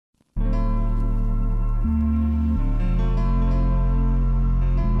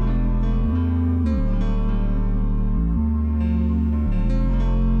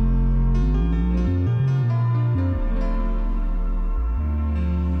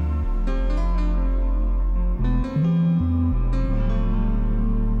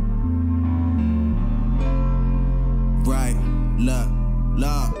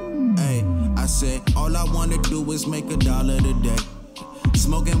just make $1 today.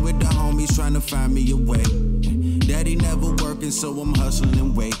 Smoking with the homies, trying to find me a way. Daddy never working, so I'm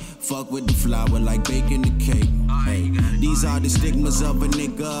hustling weight. Fuck with the flour like baking the cake. Hey, these are the stigmas of a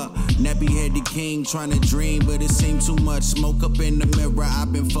nigga. Nappy-headed king trying to dream, but it seemed too much smoke up in the mirror.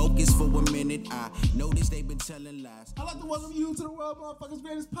 I've been focused for a minute. I noticed they've been telling lies. I'd like to welcome you to the World Motherfuckers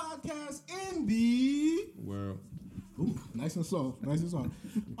Greatest Podcast in the world. Ooh, nice and slow.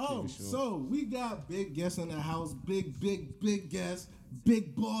 So we got big guests in the house. Big guests.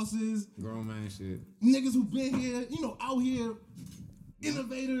 Big bosses. Grown man shit. Niggas who been here, out here.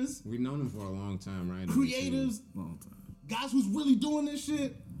 Innovators. We've known them for a long time, right? Creatives. Long time. Guys who's really doing this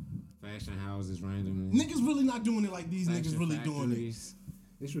shit. Fashion houses randomly. Niggas really not doing it like these niggas really doing it.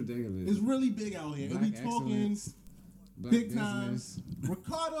 It's ridiculous. It's really big out here. Black and we talking big time.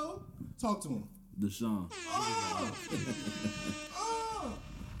 Ricardo, talk to him. Deshaun.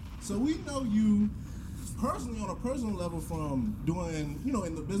 So we know you personally on a personal level from doing,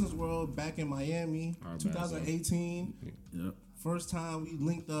 in the business world back in Miami, 2018. Yep. First time we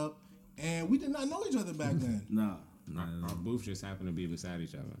linked up, and we did not know each other back then. Nah. Our booth just happened to be beside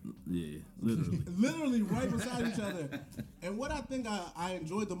each other. Yeah, literally. Literally right beside each other. And what I think I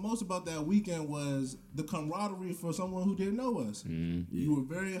enjoyed the most about that weekend was the camaraderie for someone who didn't know us. Mm-hmm. You were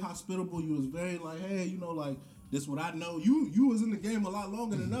very hospitable. You was very like, hey, this what I know. You was in the game a lot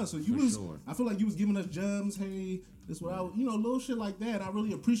longer than us. So Sure. I feel like you was giving us gems. Hey, this what I, little shit like that. I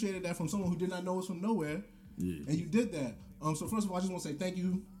really appreciated that from someone who did not know us from nowhere. Yeah. And you did that. So first of all, I just want to say thank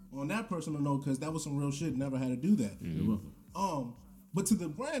you on that personal note, because that was some real shit. Never had to do that. Mm-hmm. But to the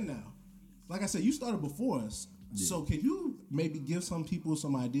brand now, like I said, you started before us. Yeah. So can you maybe give some people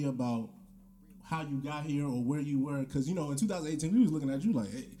some idea about how you got here or where you were? Because, in 2018, we was looking at you like,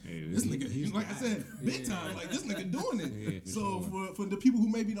 hey this nigga, like I said, big time. Like, this nigga doing it. Yeah, so sure. for the people who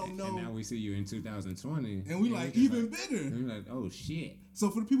maybe don't know. And now we see you in 2020. And we like, even bigger. And we're like, oh, shit. So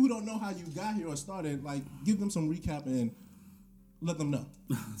for the people who don't know how you got here or started, like, give them some recap and let them know.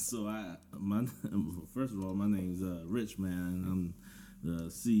 So first of all, my name's Rich, man. I'm the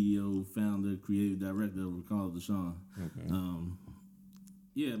CEO, founder, creative director of Ricardo Deshaun. Okay.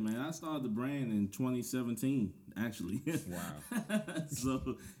 Yeah, man, I started the brand in 2017, actually. Wow.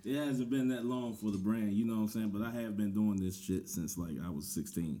 So it hasn't been that long for the brand, you know what I'm saying? But I have been doing this shit since like I was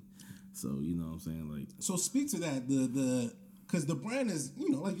 16. So, you know what I'm saying? Like, so speak to that, because the brand is,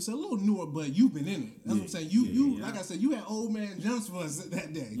 like you said, a little newer, but you've been in it. That's what I'm saying. You like I said, you had old man jumps for us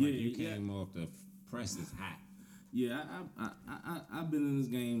that day. Yeah, you came off the presses hot. Yeah, I've been in this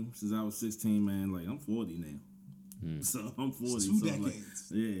game since I was 16, man. Like, I'm 40 now. So I'm 40. It's 2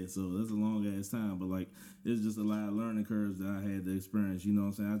 decades. Yeah, so that's a long ass time. But like, it's just a lot of learning curves that I had to experience. You know what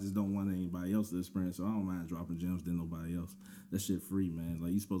I'm saying? I just don't want anybody else to experience. So I don't mind dropping gems than nobody else. That shit free, man.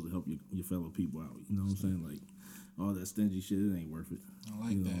 Like, you supposed to help your fellow people out. You know what I'm saying? Like, all that stingy shit, it ain't worth it. I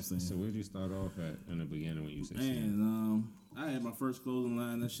like that. What I'm saying? So where'd you start off at in the beginning when you said Man, I had my first clothing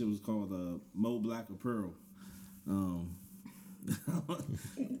line. That shit was called Mo Black Apparel.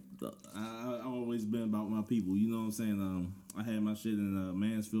 I always been about my people, you know what I'm saying? I had my shit in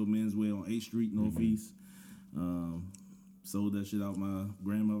Mansfield Menswear on 8th Street Northeast. Sold that shit out my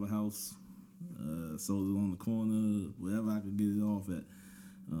grandmother's house. Sold it on the corner, wherever I could get it off at.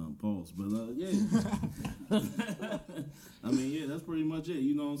 Pause. But yeah. I mean, yeah, that's pretty much it.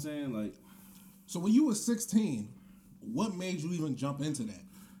 You know what I'm saying? Like, so when you were 16, what made you even jump into that?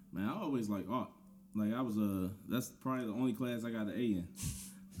 Man, I always like art. Like, I was that's probably the only class I got an A in.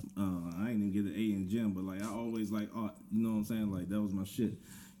 I ain't even get an A in gym, but like, I always like art. You know what I'm saying? Like, that was my shit.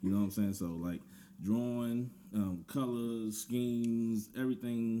 You know what I'm saying? So like, drawing, colors, schemes,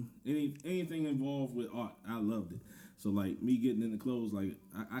 everything, anything involved with art, I loved it. So like, me getting into clothes, like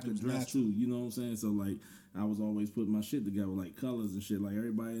I could dress too. You know what I'm saying? So like, I was always putting my shit together, like colors and shit. Like,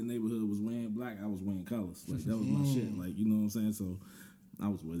 everybody in the neighborhood was wearing black, I was wearing colors. Like, that was my shit. Like, you know what I'm saying? So I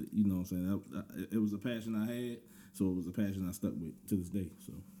was with it. You know what I'm saying? It was a passion I had, so it was a passion I stuck with to this day.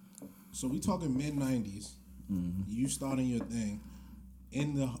 So we talking mid-90s. Mm-hmm. You starting your thing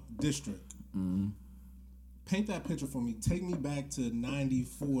in the district. Mm-hmm. Paint that picture for me. Take me back to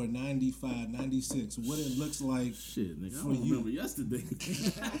 94, 95, 96. What it looks like. Shit, nigga, for I don't you. remember yesterday.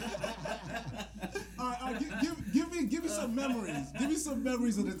 All right, give me some memories. Give me some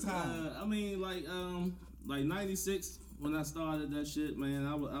memories of the time. I mean, like 96 when I started that shit, man.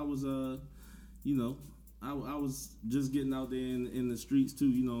 I was I was just getting out there in the streets too.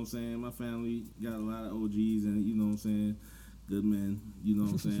 You know what I'm saying? My family got a lot of OGs, and you know what I'm saying, good men. You know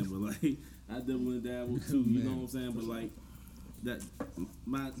what I'm saying? But like, I definitely dabbled too. You know what I'm saying? But like, that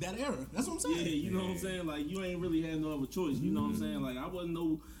era. That's what I'm saying. Yeah, you know what I'm saying? Like, you ain't really had no other choice. You know what I'm saying? Like, I wasn't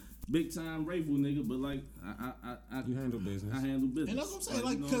no big time rifle nigga, but like I You handle business. I handle business. And that's what I'm saying, Like,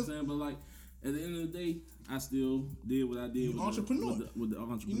 like, you know what I'm 'cause- saying? But like at the end of the day, I still did what I did with entrepreneur. with the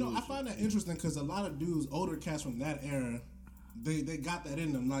entrepreneur. You know, I find that interesting because a lot of dudes, older cats from that era, they got that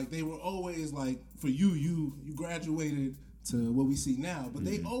in them. Like they were always like, for you graduated to what we see now, but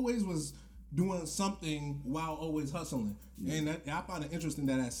they always was doing something while always hustling. And I find it interesting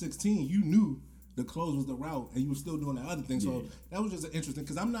that at 16 you knew the clothes was the route, and you were still doing that other thing. So that was just interesting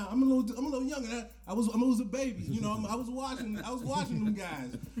because I'm a little younger. I was a baby. You know, I was watching them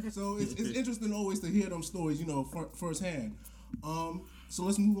guys. So it's interesting always to hear them stories. You know, firsthand. So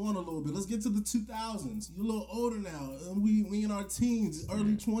let's move on a little bit. Let's get to the 2000s. You're a little older now. We in our teens,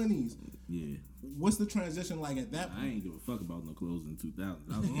 early 20s. Yeah. What's the transition like at that I point? ain't give a fuck about no clothes in 2000.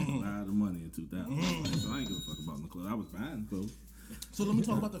 I was getting a lot of money in 2000. So I ain't give a fuck about no clothes. I was buying clothes. So let me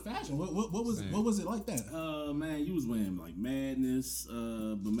talk about the fashion. What was it like that? Man, you was wearing like Madness,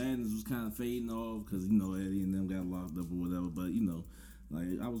 but Madness was kind of fading off because you know Eddie and them got locked up or whatever. But you know,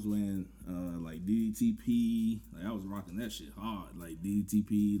 like I was wearing like DDTP, like I was rocking that shit hard, like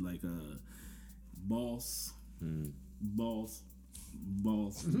DDTP, like Boss.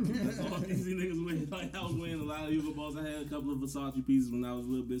 That's all these niggas wear. Like I was wearing a lot of Hugo Boss. I had a couple of Versace pieces when I was a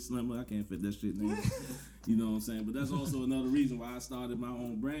little bit slimmer. I can't fit that shit now. You know what I'm saying? But that's also another reason why I started my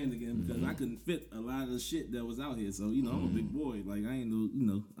own brand again because I couldn't fit a lot of the shit that was out here. So you know, I'm a big boy. Like I ain't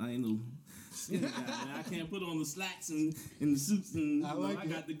no skinny guy, man. I can't put on the slacks and the suits and I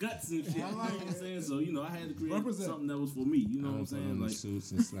got the guts and shit. You know what I'm saying? So you know, I had to create something that was for me. You know what I'm saying? Like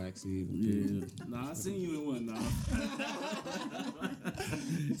suits and slacks even. yeah. Nah, I seen you in one. Nah.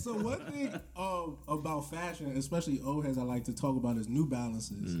 So one thing about fashion, especially old heads, I like to talk about is New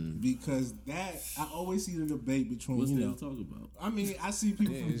Balances because that I always see the debate between What's you that know. talk about? I mean, I see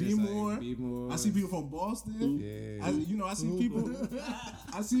people from it's just like B-More. B-More. I see people from Boston. Yeah. I see people.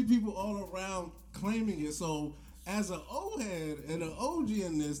 I see people all around claiming it. So, as an old head and an OG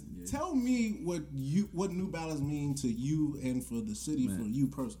in this, tell me what New Balance mean to you and for the city, for you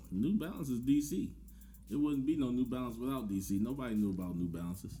personally. New Balance is DC. There wouldn't be no New Balance without DC. Nobody knew about New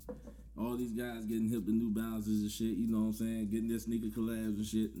Balances. All these guys getting hip to New Balances and shit, you know what I'm saying? Getting their sneaker collabs and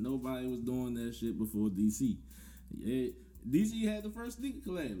shit. Nobody was doing that shit before DC. Yeah, DC had the first sneaker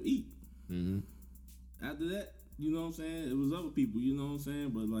collab, Eat. After that, you know what I'm saying? It was other people, you know what I'm saying?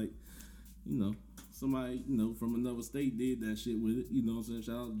 But like, you know, somebody, you know, from another state did that shit with it, you know what I'm saying?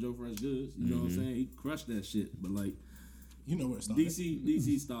 Shout out to Joe Fresh Goods, you know what I'm saying? He crushed that shit. But like, You know where it started.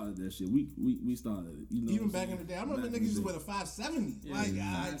 DC started that shit. We started it. You know Even what I'm back in saying? the day, I remember Back in niggas used the to wear day. the 570s. Yeah, Like,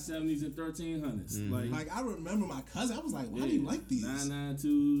 970s and 1300s. like I remember my cousin. I was like, why do you like these?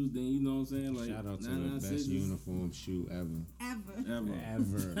 992s, then you know what I'm saying? Like Shout out to the best 996s. uniform shoe ever.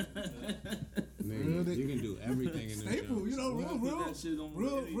 Ever. Nigga, you can do everything in this Staple, joint. you know, Put that shit on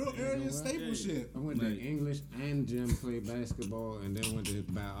real anything. area staple Yeah. shit. I went to English and gym, played basketball, and then went to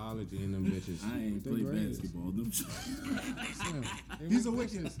biology in them bitches. I ain't They played great. basketball. Them These are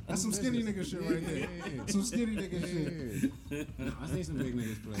wicked. That's some skinny nigga shit right there. Yeah. Some skinny nigga shit. I seen some big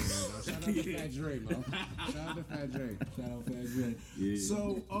niggas play, man. Shout out to Fat Dre, man. Shout out to Fat Dre. Shout out Fat Dre. Yeah.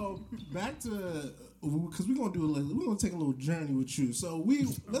 So, back to because we're gonna take a little journey with you. So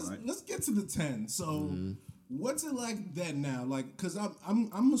let's get to the 10. So what's it like that now? Like, cause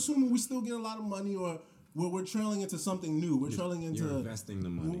I'm assuming we still get a lot of money, or we're trailing into something new. We're trailing into You're investing the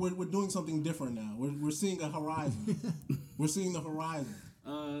money. We're doing something different now. We're seeing a horizon. We're seeing the horizon.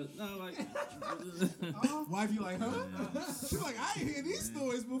 no, like Wife, you like, huh? She's like, I ain't hear these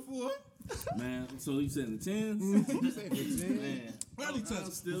stories before. man. So you said in the 10s? You say for 10? Man. Early I was touch.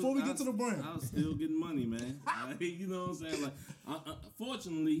 still- Before we I get to was- the brand. I was still getting money, man. Like, you know what I'm saying? Like,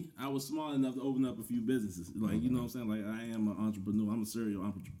 fortunately, I was smart enough to open up a few businesses. Like, you know what I'm saying? Like, I am an entrepreneur. I'm a serial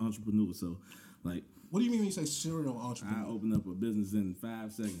entrepreneur. So, like, What do you mean when you say serial I entrepreneur? opened up a business in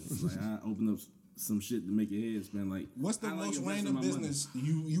 5 seconds. Like, I opened up some shit to make your head spin. Like, What's the I like most investing random my money. business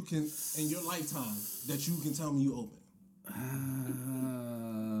you can in your lifetime that you can tell me you opened?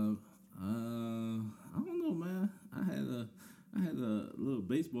 I don't know, man. I had a little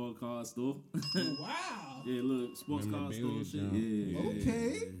baseball card store. Wow. Yeah, little sports card store Memorabilia shit. shop. Yeah.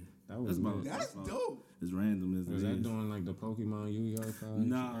 Okay. That was about- lit. That's dope. As random as Was it that is. doing like the Pokemon Yu-Gi-Oh cards?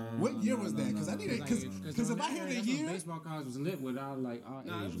 Nah. What year was that? Because I need it. Because if I hear the year, baseball cards was lit without like our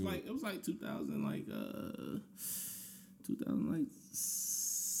Nah, age group. it was like 2000, like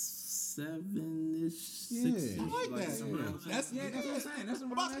 2007-ish, Yeah. 6-ish. I like that. around- That's Yeah, that's what I'm saying. That's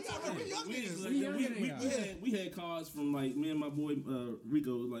what About I'm to be saying. we're young We, niggas. like, we had cards from like me and my boy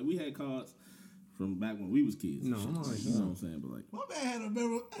Rico. Like we had cards from back when we was kids. No, I'm already you know what I'm saying, but like. My man had a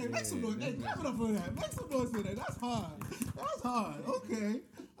memory. Hey, make some noise. Hey, clap it up for that. Make some noise for that. That's hard. That's hard. Okay.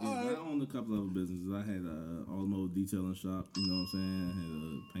 All Yeah, right. I owned a couple of businesses. I had a automotive detailing shop. You know what I'm saying? I had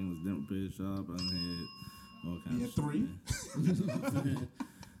a paintless dent repair shop. I had all kinds Yeah, of shit. 3. Man. You know what I'm saying?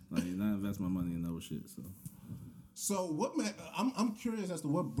 Like, and I invest my money in other shit. So what, man? I'm curious as to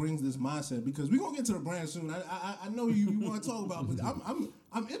what brings this mindset because we're gonna get to the brand soon. I know you want to talk about, but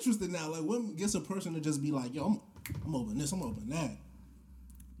I'm interested now. Like, what gets a person to just be like, yo, I'm open this, I'm open that.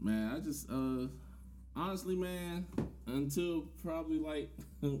 Man, I just honestly, man, until probably like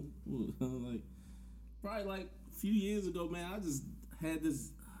a few years ago, man, I just had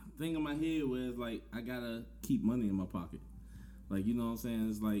this thing in my head where it's like I gotta keep money in my pocket. Like, you know what I'm saying?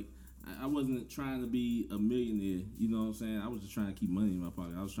 It's like I wasn't trying to be a millionaire, you know what I'm saying? I was just trying to keep money in my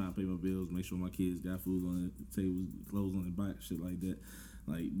pocket. I was trying to pay my bills, make sure my kids got food on the table, clothes on their back, shit like that.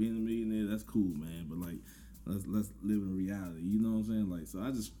 Like, being a millionaire, that's cool, man, but like, let's live in reality, you know what I'm saying? Like, so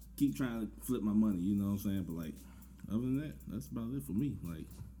I just keep trying to flip my money, you know what I'm saying? But like, other than that, that's about it for me. Like,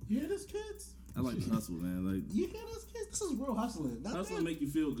 You hear this, kids? I like to hustle, man. Like, You hear this, kids? This is real hustling. Not hustle that, make you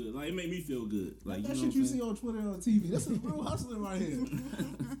feel good. Like, it made me feel good. Like, that you know shit what you I'm see on Twitter and on TV. This is real hustling right here.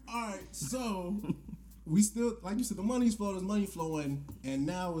 All right, so we still, like you said, the money's flowing, there's money flowing, and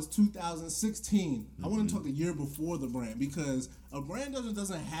now it's 2016. I want to talk the year before the brand because a brand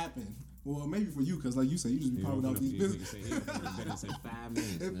doesn't happen. Well, maybe for you, because like you said, you just be popping out these businesses. Better say 5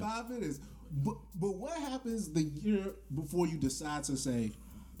 minutes. In man. 5 minutes. But what happens the year before you decide to say,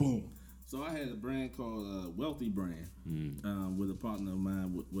 boom? So I had a brand called Wealthy Brand with a partner of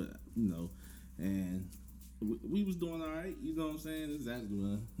mine, with you know, and we was doing all right. You know what I'm saying? This is actually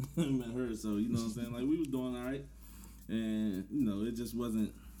when I met her, so you know what I'm saying. Like, we was doing all right, and you know, it just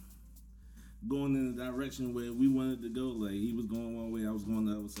wasn't going in the direction where we wanted to go. Like, he was going one way, I was going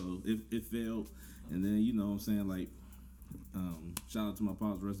the other, so it failed. And then, you know what I'm saying, like, shout out to my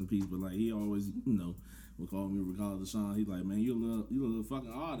pops, rest in peace, but like, he always, you know, would call me Ricardo Deshaun. He's like, man, you a little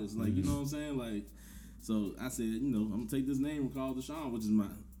fucking artist, like, you know what I'm saying, like. So I said, you know, I'm gonna take this name Ricardo Deshaun, which is my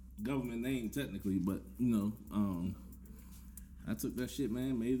government name technically, but you know, I took that shit,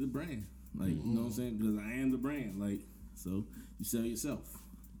 man, made it a brand, like, you know what I'm saying, because I am the brand, like. So you sell yourself,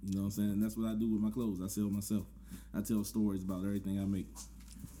 you know what I'm saying. And that's what I do with my clothes. I sell myself. I tell stories about everything I make.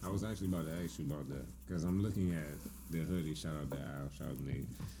 I was actually about to ask you about that because I'm looking at the hoodie. Shout out to Al, shout out to Nate. You know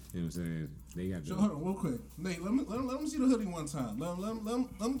what I'm saying? They got So hold on, real quick, Nate. Let me see the hoodie one time. Let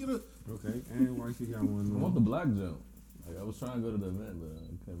him get a. Okay, and wifey got one. I want the black jump. Like, I was trying to go to the event, but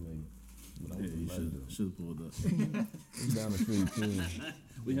I couldn't make it. But I Yeah, want the you black jump. should have pulled up. It's down the street too.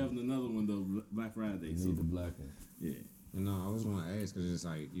 We having another one though, Black Friday. You So need the black one. yeah. No, I was gonna ask because it's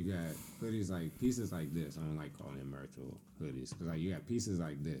like you got hoodies like pieces like this. I don't like calling it merch or hoodies because like you got pieces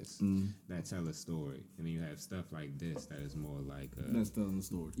like this that tell a story, and then you have stuff like this that is more like That's telling the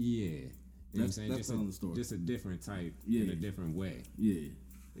story. yeah. You know what I'm saying? That's Just telling a, the story. just a different type Yeah. in a different way. Yeah.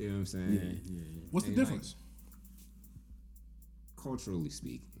 You know what I'm saying? Yeah. What's the And, like, difference? Culturally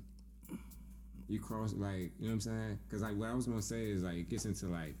speaking, you cross like you know what I'm saying? Because like what I was gonna say is like it gets into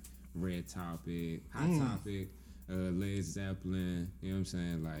like Red Topic, Hot Topic, Led Zeppelin. You know what I'm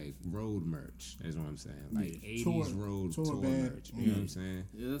saying? Like road merch is what I'm saying. Like 80s road tour tour band. merch. You know what I'm saying?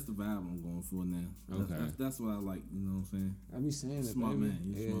 Yeah, that's the vibe I'm going for now. Okay. That's what I like, you know what I'm saying? I be saying it, Smart baby. man,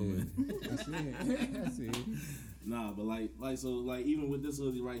 you smart man. That's it. That's it. Nah, but like so like even with this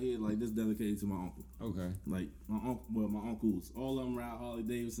hoodie right here, like this dedicated to my uncle. Okay. Like my uncle, well, my uncles, all of them ride Harley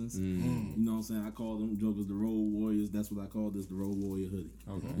Davidsons. Mm. You know what I'm saying? I call them jokers the Road Warriors. That's what I call this, the Road Warrior hoodie.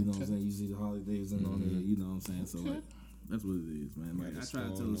 Okay. You know what I'm saying? You see the Harley Davidson on there. You know what I'm saying? So like, that's what it is, man. Like, Got I the try to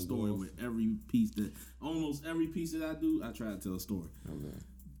skull tell and a the story wolf. with every piece that, almost every piece that I do, I try to tell a story. Okay.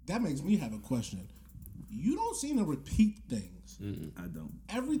 That makes me have a question. You don't seem to repeat things. I don't.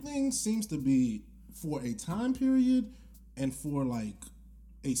 Everything seems to be for a time period and for like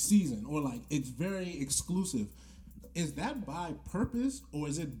a season, or like it's very exclusive. Is that by purpose or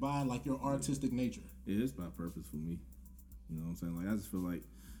is it by like your artistic nature? Yeah, it's by purpose for me. You know what I'm saying? Like, I just feel like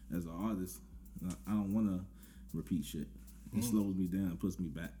as an artist, I don't want to repeat shit. It slows me down, puts me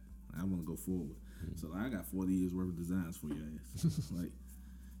back. I want to go forward. So like, I got 40 years worth of designs for your ass. Like,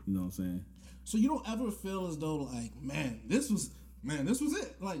 you know what I'm saying? So you don't ever feel as though like, this was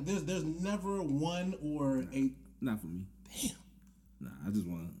it. Like there's never one or a. Not for me. Damn. Nah, I just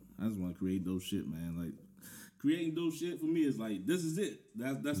want to create those shit, man. Like, creating those shit for me is like, this is it.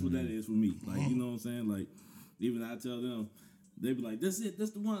 That's what that is for me. Like, you know what I'm saying? Like, even I tell them, they be like, this it, this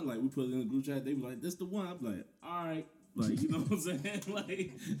the one. Like, we put it in the group chat, they be like, this the one. I'm like, all right, Like, you know what I'm saying?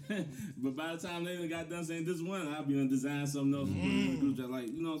 Like, but by the time they done got done saying this one, I'll be gonna design something else. Like,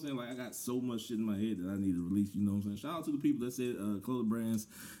 you know what I'm saying? Like, I got so much shit in my head that I need to release. You know what I'm saying? Shout out to the people that said clothing brands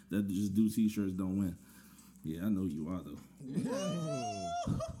that just do t-shirts don't win. Yeah, I know you are though.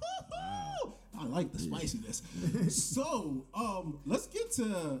 I like the spiciness. So, let's get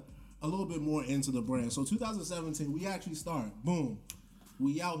to a little bit more into the brand. So 2017, we actually start. Boom.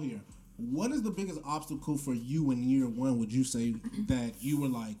 We out here. What is the biggest obstacle for you in year one, would you say, that you were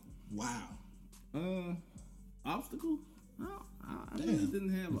like, wow? Obstacle? I really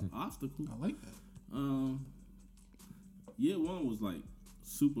didn't have an obstacle. I like that. Year one was like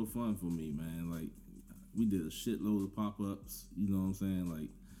super fun for me, man. Like, we did a shitload of pop-ups, you know what I'm saying? Like,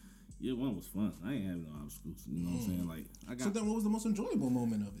 year one was fun. I ain't having no obstacles, you know what I'm saying? Like, I got So then what was the most enjoyable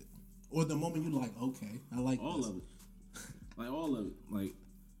moment of it? Or the moment you like, okay, I like all this. of it. Like, all of it. Like,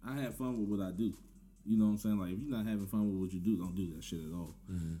 I have fun with what I do. You know what I'm saying? Like, if you're not having fun with what you do, don't do that shit at all.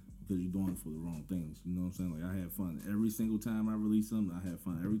 Because you're doing it for the wrong things. You know what I'm saying? Like, I have fun. Every single time I release something, I have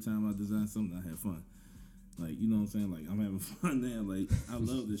fun. Every time I design something, I have fun. Like, you know what I'm saying? Like, I'm having fun now. Like, I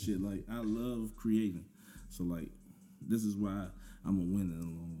love this shit. Like, I love creating. So, like, this is why I'm a winner in the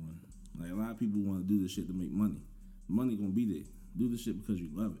long run. Like, a lot of people want to do this shit to make money. Money gonna be there. Do this shit because you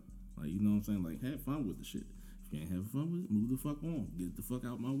love it. Like, you know what I'm saying? Like, have fun with the shit. If you ain't having fun with it, move the fuck on. Get the fuck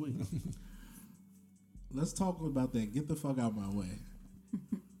out my way. Let's talk about that. Get the fuck out my way.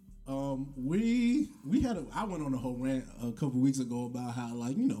 We had I went on a whole rant a couple weeks ago about how,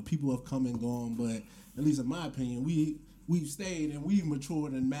 like, you know, people have come and gone, but at least in my opinion, we've stayed and we've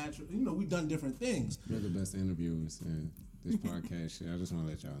matured and matured. You know, we've done different things. You're the best interviewers in this podcast shit. I just want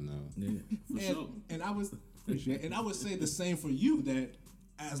to let y'all know. Yeah, for sure. And I would say the same for you, that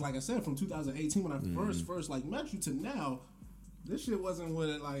as like I said, from 2018 when I first like met you to now, this shit wasn't what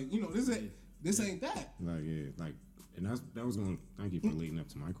it, like, you know, this ain't that. Like, yeah, like, and that was going to, thank you for leading up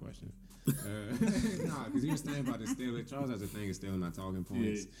to my question. Nah, because you were saying about the stealing. Charles has a thing of stealing my talking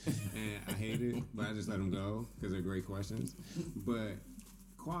points. And I hate it, but I just let them go because they're great questions. But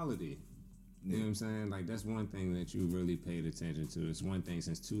quality, you know what I'm saying? Like, that's one thing that you really paid attention to. It's one thing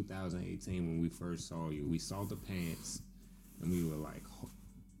since 2018 when we first saw you. We saw the pants, and we were like,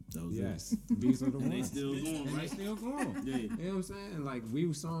 yes, these are the And they ones. still going, And right? they still going. Yeah. You know what I'm saying? Like,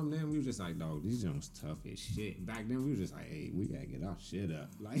 we saw them then, we were just like, dog, these Jones tough as shit. Back then, we were just like, hey, we gotta get our shit up.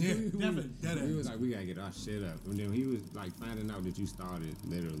 Like, Yeah, we definitely. was like, we gotta get our shit up. And then he was like, finding out that you started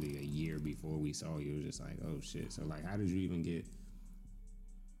literally a year before we saw you. It was just like, oh shit. So, like, how did you even get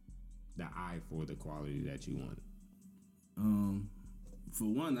the eye for the quality that you wanted? For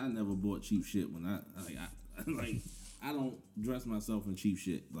one, I never bought cheap shit when I don't dress myself in cheap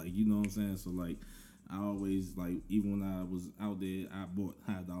shit. Like, you know what I'm saying? So, like, I always, like, even when I was out there, I bought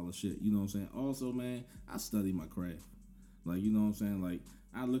high dollar shit. You know what I'm saying? Also, man, I study my craft. Like, you know what I'm saying? Like,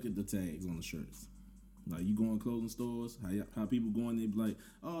 I look at the tags on the shirts. Like, you go in clothing stores, how people go in there be like,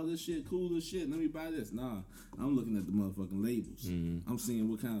 oh, this shit cool as shit, let me buy this. Nah, I'm looking at the motherfucking labels. I'm seeing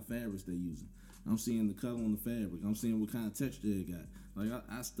what kind of fabrics they're using. I'm seeing the color on the fabric. I'm seeing what kind of texture it got. Like,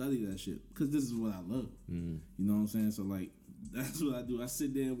 I study that shit because this is what I love. You know what I'm saying? So, like, that's what I do. I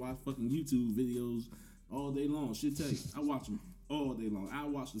sit there and watch fucking YouTube videos all day long. Shit tell you, I watch them all day long. I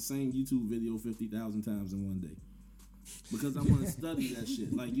watch the same YouTube video 50,000 times in one day because I want to study that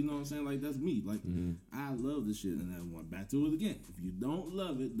shit. Like, you know what I'm saying? Like, that's me. Like, I love this shit, and I went back to it again. If you don't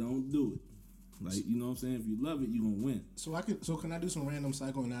love it, don't do it. Like, you know what I'm saying? If you love it, you gonna win. So can I do some random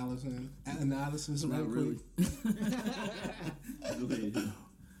psychoanalysis Not right really. quick? Go ahead.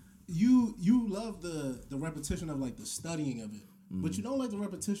 You love the repetition of, like, the studying of it, but you don't like the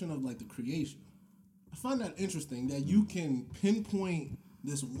repetition of, like, the creation. I find that interesting that you can pinpoint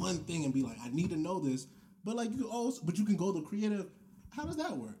this one thing and be like, I need to know this, but like you can go the creative. How does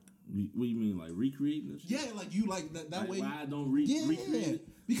that work? What do you mean, like recreating this shit? Yeah, like you like that Like, way. why I don't recreate it?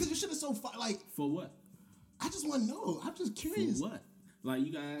 Because your shit is so fun. Like, For what? I just want to know. I'm just For curious. what? Like,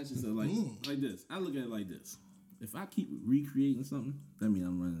 you gotta ask yourself, like this. I look at it like this. If I keep recreating something, that means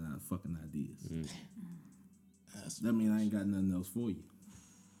I'm running out of fucking ideas. That means I ain't got nothing else for you.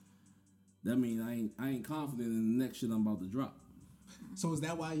 That means I ain't confident in the next shit I'm about to drop. So is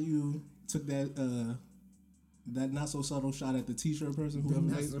that why you took that not so subtle shot at the t-shirt person?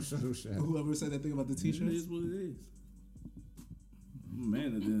 Whoever said that thing about the It t-shirts? is what it is.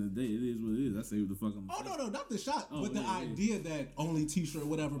 Man, at the end of the day, it is what it is. I say what the fuck I'm Oh no, not the shot, Oh, but the yeah. idea that only t-shirt,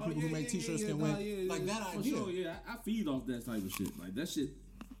 whatever, people who make t-shirts can win. Like that For idea. sure, yeah. I feed off that type of shit. Like that shit,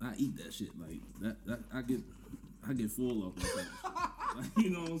 I eat that shit. Like that I get full of that type of shit. Like, you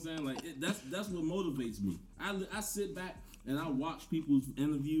know what I'm saying? Like that's what motivates me. I sit back and I watch people's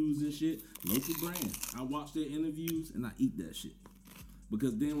interviews and shit. Local brands. I watch their interviews and I eat that shit.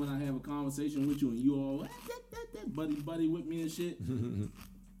 Because then when I have a conversation with you and you all buddy with me and shit,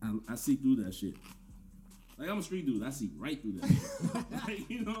 I see through that shit. Like, I'm a street dude. I see right through that shit. Like,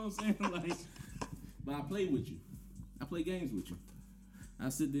 you know what I'm saying? Like, but I play with you. I play games with you. I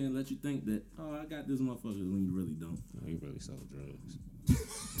sit there and let you think that, oh, I got this motherfucker when you really don't. Oh, you really sold drugs.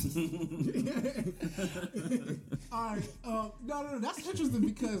 All right. No. That's interesting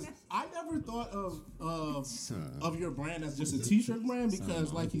because I never thought of your brand as just a t-shirt brand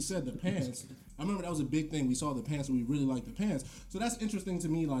because, like you said, the pants. I remember that was a big thing. We saw the pants and we really liked the pants. So that's interesting to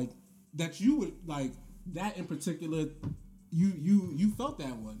me, like that you would like that in particular. You felt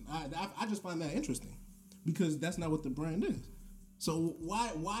that one. I just find that interesting because that's not what the brand is. So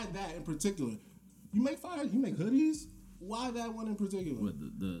why that in particular? You make hoodies. Why that one in particular? What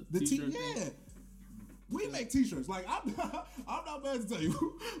the t-shirt thing? Yeah. We make t-shirts. Like I'm not bad to tell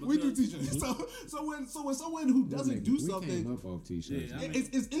you. We do t-shirts. So when someone who doesn't do something, we came up off t-shirts. Yeah,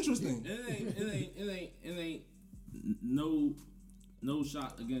 it's interesting. It ain't no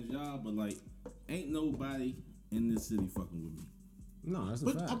shot against y'all, but like ain't nobody in this city fucking with me. No, that's a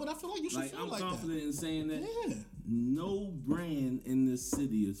fact. But I feel like you should Like feel I'm like confident that. in saying that Yeah. no brand in this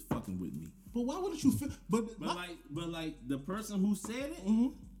city is fucking with me. But why wouldn't you feel? But Like the person who said it, Mm-hmm.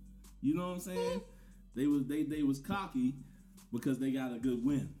 you know what I'm saying? They was cocky because they got a good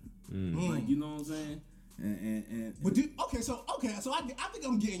win. Like, you know what I'm saying? And But so I think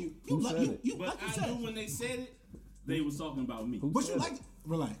I'm getting you. You Who like said you, it? you but like you I said. knew when they said it, they was talking about me. But you like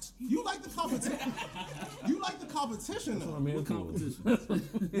relax. You like the competition. You like the competition though. What competition?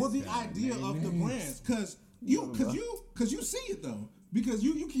 Well, the idea of the brands, cause you see it though. Because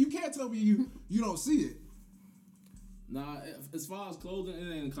you can't tell me you don't see it. Nah, as far as clothing,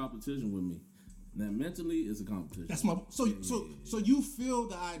 it ain't a competition with me. Now mentally, it's a competition. That's my so you feel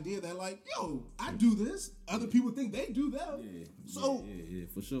the idea that like, yo, I do this. Other people think they do that. Yeah, So yeah,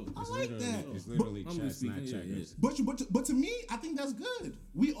 for sure. I like that. It's literally I'm chess, speaking, not yeah, checkers. But to me, I think that's good.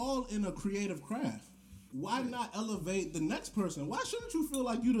 We all in a creative craft. Why not elevate the next person? Why shouldn't you feel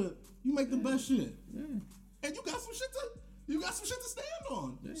like you make the best shit? Yeah. And you got some shit to stand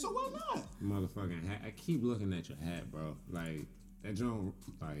on. So why not? Motherfucking hat. I keep looking at your hat, bro. Like that joint,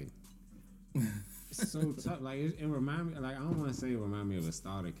 like it's so tough. Like it remind me. Like I don't want to say it remind me of a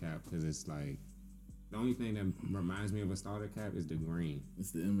starter cap because it's like the only thing that reminds me of a starter cap is the green.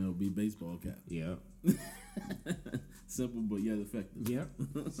 It's the MLB baseball cap. Yep. Simple but yet effective. Yep.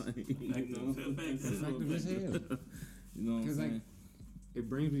 Effective Effective as hell. You know what I'm Because like saying? it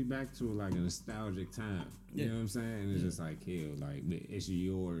brings me back to like a nostalgic time. You know what I'm saying? And it's just like, hell, like it's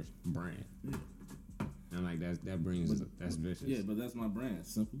your brand. And like that brings that's vicious. Yeah, but that's my brand.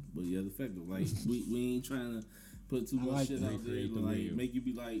 Simple but yet effective. Like we ain't trying to put too much like shit that. out there Recreate to the like wheel. make you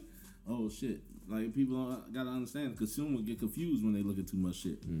be like, oh shit. Like people gotta understand. The consumer get confused when they look at too much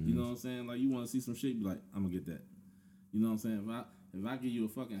shit. You know what I'm saying? Like you want to see some shit, be like, I'm gonna get that. You know what I'm saying? If I give you a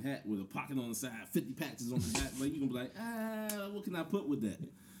fucking hat with a pocket on the side, 50 patches on the back, like you gonna be like, what can I put with that?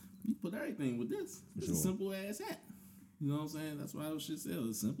 You put everything with this. It's a simple ass hat. You know what I'm saying? That's why those shit sells.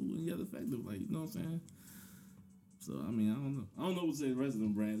 It's simple and yet effective. Like, you know what I'm saying? So I mean, I don't know. I don't know what to say the rest of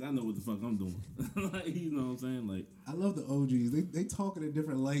them brands. I know what the fuck I'm doing. Like, you know what I'm saying? Like, I love the OGs. They talk in a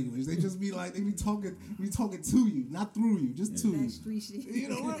different language. They just be like, they be talking to you, not through you, just to you. That street shit. You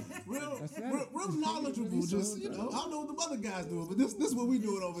know, real knowledgeable. Just, you know, I don't know what the other guys doing, but this is what we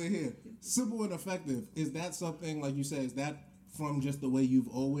doing over here. Simple and effective. Is that something, like you said, is that from just the way you've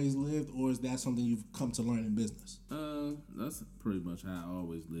always lived, or is that something you've come to learn in business? that's pretty much how I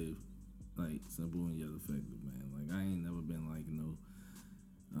always live. Like, simple and yet effective, man. Like, I ain't never been like,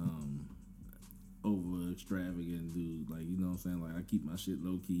 over extravagant dude. Like, you know what I'm saying? Like, I keep my shit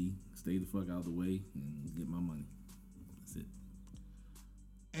low key, stay the fuck out of the way, and get my money. That's it.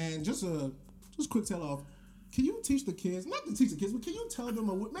 And just quick tell off. Can you teach the kids, not to teach the kids, but can you tell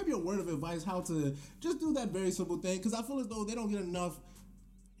them maybe a word of advice how to just do that very simple thing? Because I feel as though they don't get enough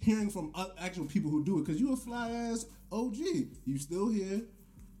hearing from actual people who do it. Because you a fly ass OG, you still here,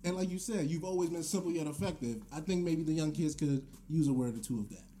 and like you said, you've always been simple yet effective. I think maybe the young kids could use a word or two of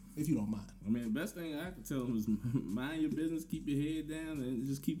that, if you don't mind. I mean, the best thing I can tell them is mind your business, keep your head down, and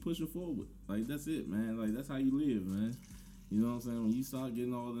just keep pushing forward. Like, that's it, man. Like, that's how you live, man. You know what I'm saying? When you start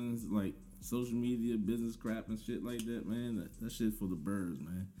getting all this, like, social media, business crap and shit like that, man, that shit for the birds,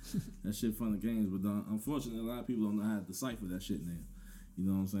 man. That shit fun and games. But unfortunately, a lot of people don't know how to decipher that shit now. You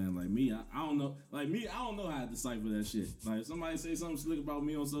know what I'm saying? Like me, I don't know. Like me, I don't know how to decipher that shit. Like if somebody say something slick about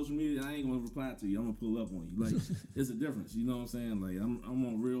me on social media, I ain't gonna reply to you. I'm gonna pull up on you. Like it's a difference. You know what I'm saying? Like I'm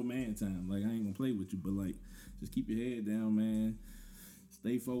on real man time. Like I ain't gonna play with you. But like just keep your head down, man.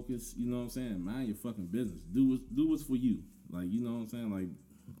 Stay focused. You know what I'm saying? Mind your fucking business. Do what's for you. Like you know what I'm saying? Like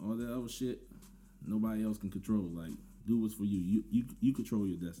all that other shit, nobody else can control. Like do what's for you. You control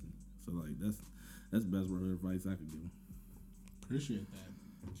your destiny. So like that's the best word of advice I could give them. Appreciate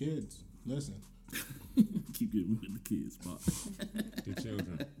that. Kids, listen. Keep getting with the kids, Pop. Your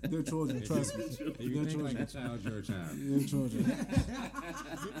children. They're children, trust me. If you think like a child, you're a child. They're children.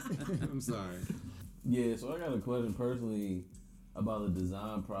 I'm sorry. Yeah, so I got a question personally about the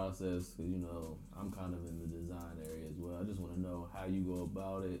design process, because, you know, I'm kind of in the design area as well. I just want to know how you go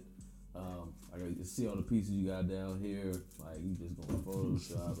about it. I can see all the pieces you got down here. Like, you just go on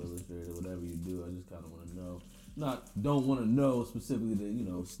Photoshop, Illustrator, whatever you do. I just kind of want to know. Don't want to know specifically that, you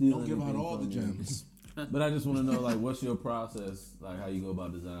know, steal Don't give out anything all the from you. gems. But I just want to know, like, what's your process, like, how you go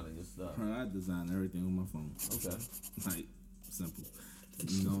about designing your stuff. I design everything on my phone. Okay. Like, simple.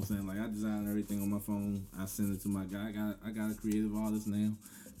 You know what I'm saying? Like, I design everything on my phone. I send it to my guy. I got a creative artist now.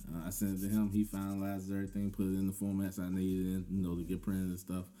 I send it to him. He finalizes everything, put it in the formats I need it in, you know, to get printed and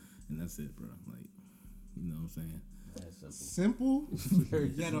stuff. And that's it, bro. Like, you know what I'm saying? That's simple. Simple,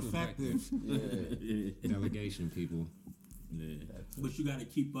 yet effective. Yeah. Delegation, people. Yeah. But you got to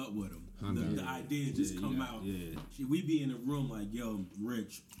keep up with them. The ideas just come out. Yeah. Shit, we be in the room like, yo,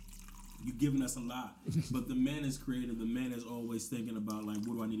 Rich, you giving us a lot. But the man is creative. The man is always thinking about, like,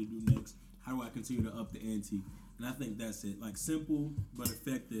 what do I need to do next? How do I continue to up the ante? And I think that's it. Like, simple but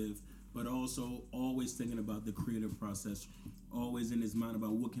effective, but also always thinking about the creative process. Always in his mind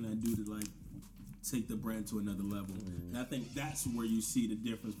about what can I do to, like, take the brand to another level. And I think that's where you see the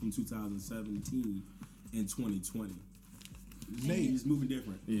difference from 2017 and 2020. Nate, He's moving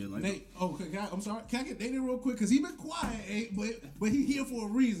different. Yeah, like Nate, I'm sorry. Can I get Nate in real quick? Because he been quiet, but he here for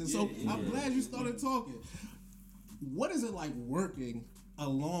a reason. So I'm glad you started talking. What is it like working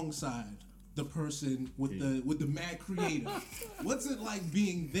alongside the person with the mad creator? What's it like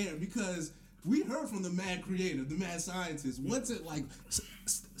being there? Because we heard from the mad creator, the mad scientist. What's it like,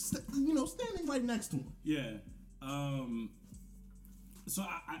 standing right next to him? Yeah. So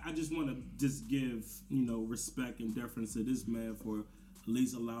I just want to just give, respect and deference to this man for at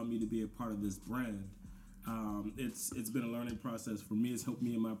least allowing me to be a part of this brand. It's been a learning process for me. It's helped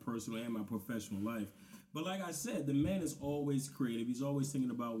me in my personal and my professional life. But like I said, the man is always creative. He's always thinking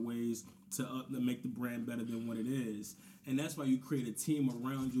about ways to make the brand better than what it is. And that's why you create a team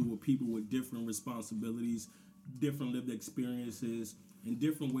around you with people with different responsibilities, different lived experiences, and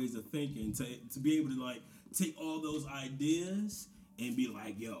different ways of thinking to be able to, like, take all those ideas and be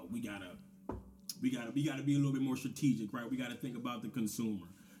like, yo, we gotta be a little bit more strategic, right? We gotta think about the consumer.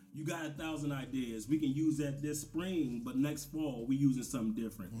 You got 1,000 ideas. We can use that this spring, but next fall we using something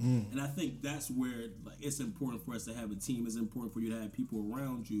different. And I think that's where, like, it's important for us to have a team. It's important for you to have people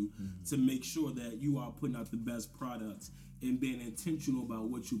around you to make sure that you are putting out the best products and being intentional about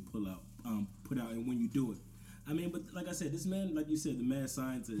what you put out and when you do it. I mean, but like I said, this man, like you said, the mad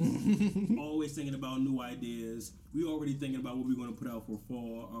scientist, always thinking about new ideas. We already thinking about what we're going to put out for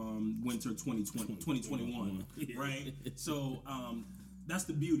fall, winter 2021, right? So that's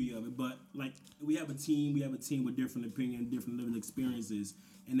the beauty of it. But like, we have a team with different opinions, different living experiences,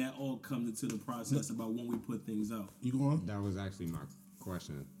 and that all comes into the process about when we put things out. You going? That was actually my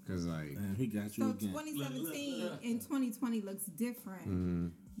question, because like, man, he got you So again. 2017 and 2020 looks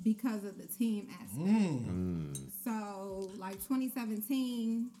different because of the team aspect. So like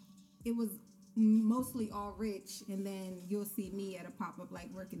 2017, it was mostly all Rich, and then you'll see me at a pop-up, like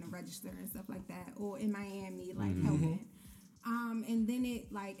working the register and stuff like that, or in Miami, like helping. And then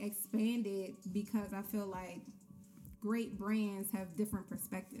it like expanded because I feel like great brands have different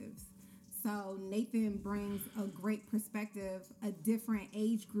perspectives. So Nathan brings a great perspective, a different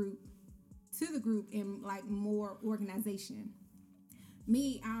age group to the group, and like more organization.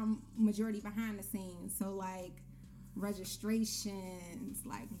 Me, I'm majority behind the scenes. So like registrations,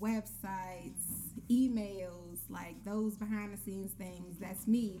 like websites, emails, like those behind the scenes things, that's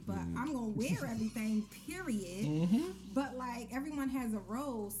me. But I'm gonna wear everything, period. But like everyone has a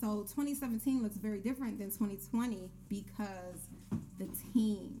role. So 2017 looks very different than 2020 because the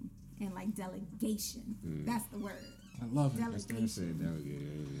team and like delegation. That's the word. I love it. I said delegate.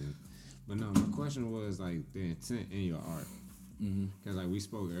 But no, my question was like the intent in your art. Because like we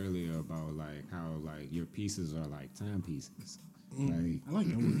spoke earlier about like how like your pieces are like timepieces. Like, I like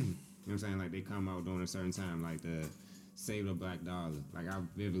that word. you know what I'm saying? Like they come out during a certain time. Like the Save the Black Dollar. Like I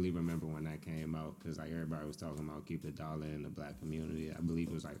vividly remember when that came out because like everybody was talking about keep the dollar in the black community. I believe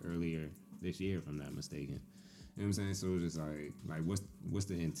it was like earlier this year, if I'm not mistaken. You know what I'm saying? So it was just like what's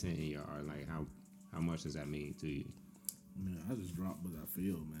the intent in your art? Like how much does that mean to you? Man, I just drop what I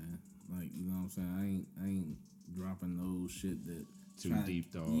feel, man. Like, you know what I'm saying? I ain't dropping no shit that Too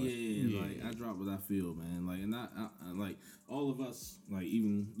deep thought. Yeah, like I drop what I feel, man. Like, and I like all of us, like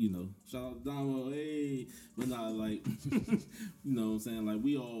even shout out to Donwell, hey, but not like, you know what I'm saying? Like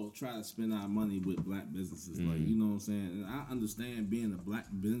we all try to spend our money with black businesses, like you know what I'm saying. And I understand being a black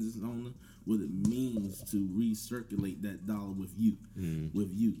business owner, what it means to recirculate that dollar with you,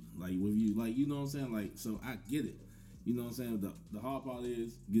 like you know what I'm saying. Like, so I get it. You know what I'm saying? The hard part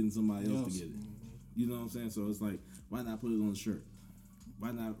is getting somebody else to get it. You know what I'm saying? So it's like, why not put it on a shirt?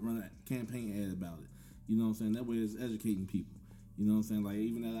 Why not run a campaign ad about it? You know what I'm saying? That way it's educating people. You know what I'm saying? Like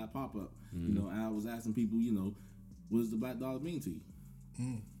even at that pop-up, you know, I was asking people, what does the black dollar mean to you?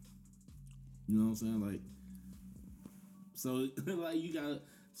 You know what I'm saying? Like, so like you gotta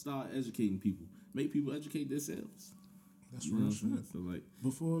start educating people. Make people educate themselves. That's You know real what I'm saying? shit. So like,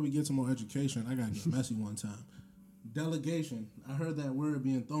 Before we get to more education, I gotta get messy one time. Delegation. I heard that word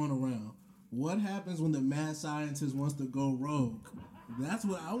being thrown around. What happens when the mad scientist wants to go rogue? That's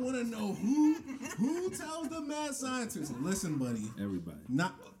what I want to know. Who tells the mad scientist? Listen, buddy. everybody.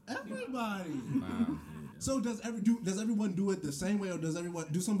 Not everybody. Wow. So does everyone do it the same way, or does everyone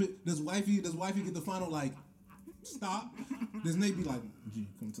do something? Does wifey get the final like stop? Does Nate be like, G,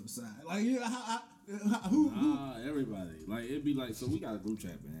 come to the side? Like who? Everybody. Like it'd be like, so we got a group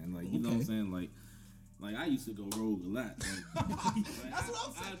chat, man. Like you know what I'm saying? Like I used to go rogue a lot. Like, That's what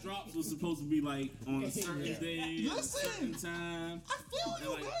I'm saying. Our drops was supposed to be like on a certain day, at a certain Listen. time. I feel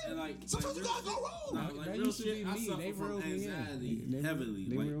you, And man. like Sometimes you real gotta go shit- rogue. Nah, That like real used to shit, be I me. suffer They from rolled me in. anxiety They- heavily.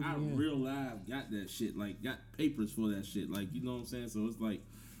 they Like rolled I me in. real live got that shit. Like got papers for that shit. Like you know what I'm saying. So it's like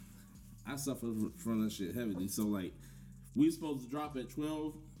I suffer from that shit heavily. So like we supposed to drop at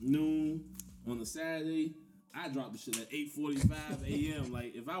 12 noon on a Saturday. I drop the shit at 8:45 a.m.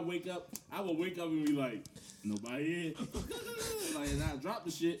 Like if I wake up, I will wake up and be like, nobody in. Like and I drop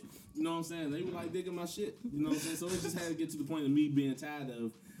the shit. You know what I'm saying? They were like digging my shit. You know what I'm saying? So it just had to get to the point of me being tired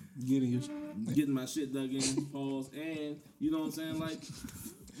of getting my shit dug in, pause, and you know what I'm saying? Like,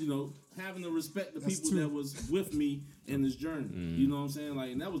 having to respect the people that was with me in this journey. You know what I'm saying?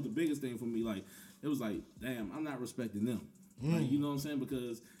 Like, and that was the biggest thing for me. Like, it was like, damn, I'm not respecting them. Like, you know what I'm saying?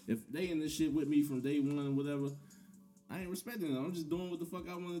 Because if they in this shit with me from day one or whatever, I ain't respecting them. I'm just doing what the fuck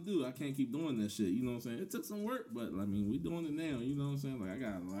I want to do. I can't keep doing that shit. You know what I'm saying? It took some work, but I mean, we doing it now. You know what I'm saying? Like, I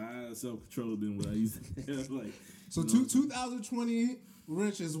got a lot of self-control than what I used to have. Like, So 2020,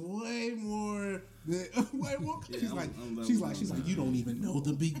 Rich is way more. Way more. Yeah, she's like, you don't even know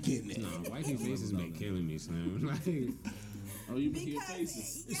the beginning. No, wifey faces been killing me, Slim. Like, oh, you make your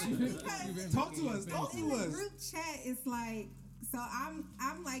faces. Because Talk to us. Talk to in the us. group chat, it's like, so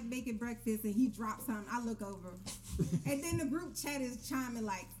I'm like making breakfast and he drops something. I look over, and then the group chat is chiming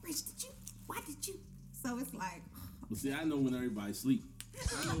like, Rich, why did you? So it's like, But see, I know when everybody sleep.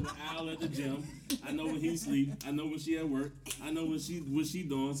 I know when Al at the gym. I know when he sleep. I know when she at work. I know what she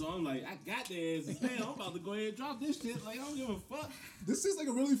doing. So I'm like, I got the asses. Damn, I'm about to go ahead and drop this shit. Like I don't give a fuck. This seems like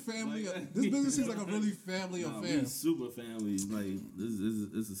a really family. Like- This business seems like a really family Nah, affair. we super family. Like this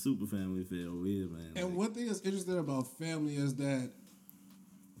is a super family affair over here, man. And Like, one thing that's interesting about family is that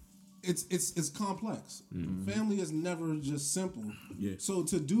it's complex. Family is never just simple. Yeah. So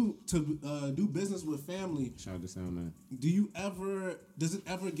to do business with family, shout out to Sound Man. does it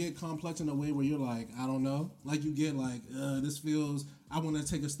ever get complex in a way where you're like, I don't know, like you get like this feels, I want to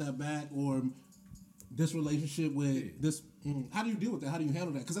take a step back, or this relationship with this. How do you deal with that? How do you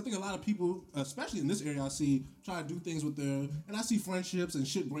handle that? Because I think a lot of people, especially in this area, I see try to do things with and I see friendships and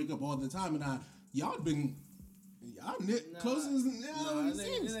shit break up all the time, and y'all knit closer than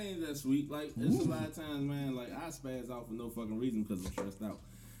it ain't that sweet. Like it's a lot of times, man. Like I spaz out for no fucking reason because I'm stressed out.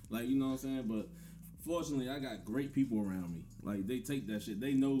 Like you know what I'm saying. But fortunately, I got great people around me. Like they take that shit.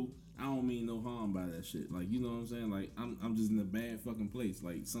 They know I don't mean no harm by that shit. Like you know what I'm saying. Like I'm just in a bad fucking place.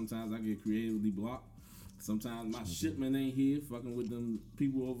 Like sometimes I get creatively blocked. Sometimes my shipment ain't here. Fucking with them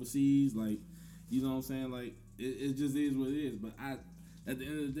people overseas. Like you know what I'm saying. Like it just is what it is. But at the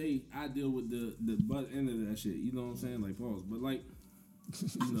end of the day, I deal with the butt end of that shit. You know what I'm saying? Like, pause. But, like,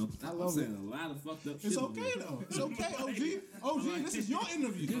 I love I'm saying a lot of fucked up shit. It's okay though. It's okay, OG. This is your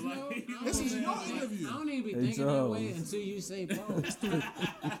interview. This is your interview. I don't even be Hey, thinking that Charles. way until you say pause. That's the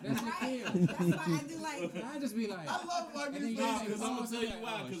thing. why I do like. I just be like, I love Mike and then you Nah, say, Because I'm gonna tell you oh,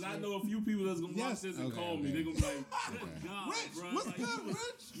 why. Because I shit. know a few people that's gonna watch Yes. this and Okay, call me. okay. They're gonna be like, "Good God, Rich, bro, what's like, good,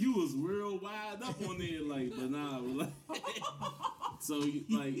 Rich? you was real wild up on there, like, but nah, but like, so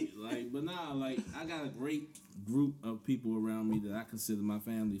but nah, like, I got a great group of people around me that I consider my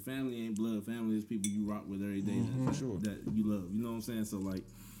family. Family ain't blood. Family is people you rock with every day that, sure. that you love. You know what I'm saying? So like,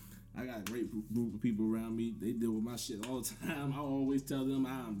 I got a great group of people around me. They deal with my shit all the time. I always tell them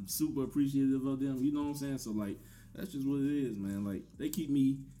I'm super appreciative of them. You know what I'm saying? So like, that's just what it is, man. Like, they keep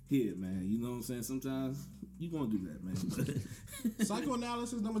me here, man. You know what I'm saying? Sometimes you gonna do that, man.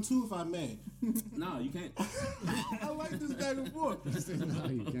 Psychoanalysis number 2, if I may. Nah, you can't. I like this back and forth. No,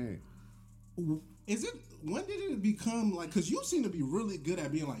 you can't. Is it, when did it become like, because you seem to be really good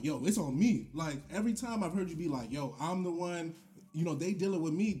at being like, yo, it's on me. Like, every time I've heard you be like, yo, I'm the one, you know, they dealing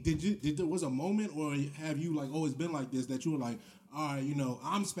with me. Did there was a moment, or have you like always been like this, that you were like, all right, you know,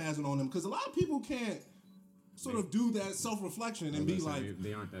 I'm spazzing on them? Because a lot of people can't sort of do that self-reflection and be like,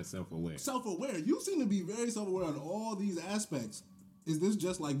 they aren't that self-aware. self-aware. You seem to be very self-aware on all these aspects. Is this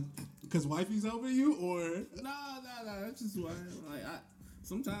just like because wifey's helping you, or Nah. That's just why. Like,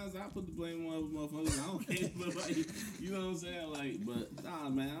 sometimes I put the blame on other motherfuckers. I don't care, but like, you know what I'm saying? Like, but nah,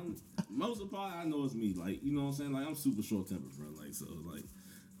 man. Most of the part, I know it's me. Like, you know what I'm saying? Like, I'm super short tempered, bro. Like, so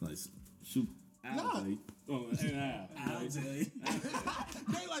like, shoot. Nah. Like, I'll tell you.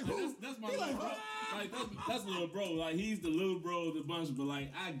 they like who? That's my He little like, bro. Like, that's little bro. Like, he's the little bro of the bunch, but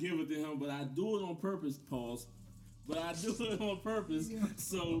like, I give it to him, but I do it on purpose, pause. But I do it on purpose,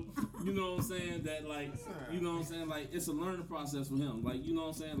 so you know what I'm saying. That like, you know what I'm saying. Like, it's a learning process for him. Like, you know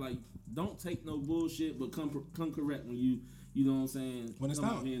what I'm saying. Like, don't take no bullshit, but come correct when you know what I'm saying. When it's come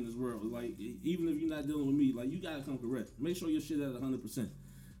time. out here in this world. Like, even if you're not dealing with me, like, you gotta come correct. Make sure your shit at 100%.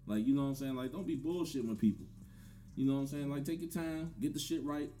 Like, you know what I'm saying. Like, don't be bullshitting with people. You know what I'm saying. Like, take your time, get the shit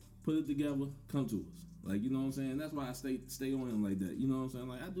right, put it together, come to us. Like, you know what I'm saying. That's why I stay on him like that. You know what I'm saying.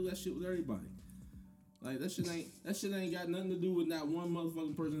 Like, I do that shit with everybody. Like, that shit ain't got nothing to do with not one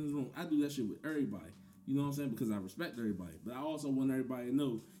motherfucking person in this room. I do that shit with everybody. You know what I'm saying? Because I respect everybody. But I also want everybody to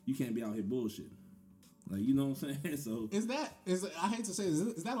know you can't be out here bullshitting. Like, you know what I'm saying? So I hate to say this,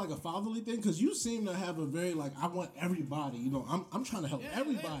 is that like a fatherly thing? Because you seem to have a very like, I want everybody. You know, I'm trying to help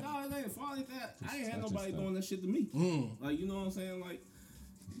everybody. No, it ain't fault like that. I ain't had nobody stuff. doing that shit to me. Like, you know what I'm saying? Like,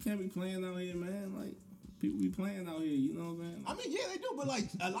 you can't be playing out here, man. Like, people be playing out here, you know what I'm saying? I mean, yeah, they do, but like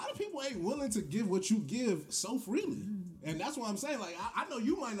a lot of people ain't willing to give what you give so freely, and that's what I'm saying. Like, I know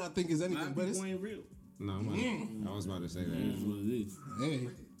you might not think it's anything, Nah, but it's people ain't real. No, I was about to say That's that. what it is. hey,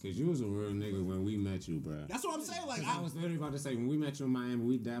 Because you was a real nigga when we met you, bro. that's what I'm saying. Like, I was literally about to say, when we met you in Miami,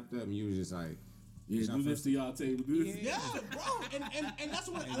 we dapped up and you was just like, Yeah, Y'all do this first- to y'all table. Do this. yeah, bro, and that's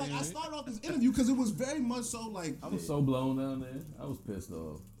what like I started off this interview because it was very much so like I was so blown down there. I was pissed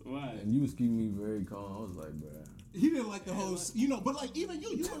off. Why? And you was keeping me very calm. I was like, bruh. he didn't like the whole, you know, but like even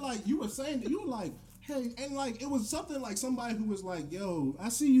you were saying that you were like, hey, and like it was something like somebody who was like, yo, I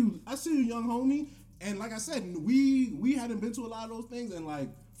see you, young homie, and like I said, we hadn't been to a lot of those things, and like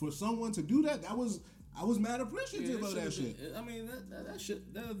for someone to do that, I was mad appreciative of that shit. I mean,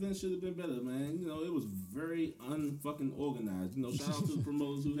 that event should have been better, man. You know, it was very unfucking organized. You know, shout out to the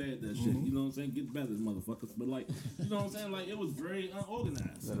promoters who had that shit. You know what I'm saying? Get better, motherfuckers. But like, you know what I'm saying? Like, it was very unorganized.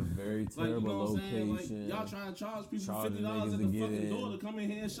 It's at a very Like, you terrible know what I'm saying? Like, location. y'all trying to charge people Charging $50 niggas at to the get fucking in. door to come in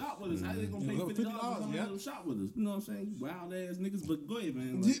here and shop with us. How they gonna pay $50 to come in here and shop with us? You know what I'm saying? You wild ass niggas. But go ahead,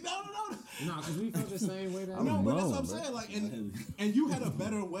 man. Like, No. no, because we felt the same way that I No, was but that's blown, what I'm bro. saying. Like, and you had a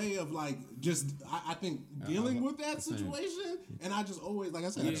better way of like just I think dealing with that situation. And I just always, like I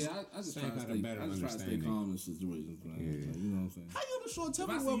said, yeah, I just Say try to got a stay. better I just try to stay understanding. calm in situations, man. Yeah. Like, you know what I'm saying? how you the short If I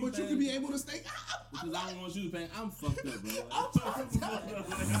tempered see one, you but you bad- can be able to stay. Because I don't want you to think I'm fucked up, bro.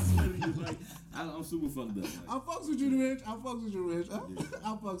 I'm I'm super fucked up. Like, I fucks with you, Rich. I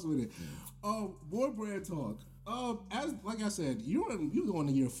fucks with it. More brand talk. As like I said, you going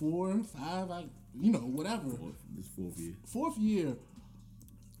to year 4, 5, whatever. this fourth year. 4th year.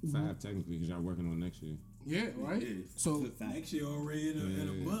 5 technically, because y'all working on next year. Yeah, right. Yeah. So Next year already in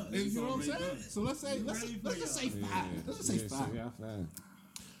a bus. you know what I'm saying? already done. So let's just say 5. Let's just say 5. So yeah, 5.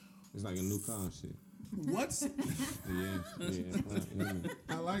 It's like a new car and shit. What's Yeah.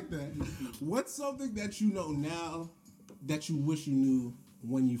 I like that. What's something that you know now that you wish you knew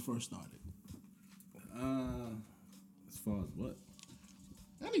when you first started? As far as what?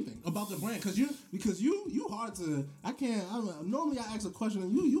 Anything about the brand, because you hard to. Normally I ask a question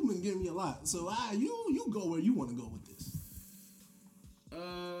and you've been giving me a lot, so you go where you want to go with this.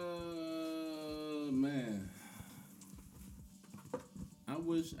 Man, I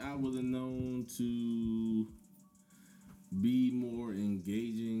wish I would have known to be more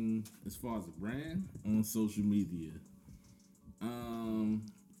engaging as far as a brand on social media,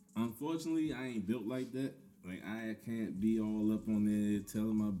 unfortunately, I ain't built like that. Like, I can't be all up on there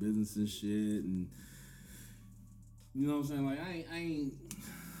telling my business and shit, and you know what I'm saying. Like,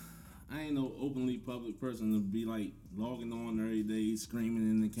 I ain't no openly public person to be like logging on every day, screaming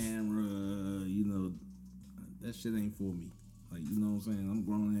in the camera. You know, that shit ain't for me. Like, you know what I'm saying? I'm a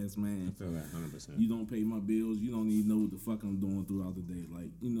grown ass man. I feel that 100%. You don't pay my bills. You don't even know what the fuck I'm doing throughout the day. Like,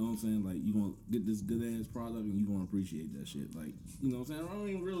 you know what I'm saying? Like, you gonna get this good ass product and you gonna appreciate that shit. Like, you know what I'm saying? I don't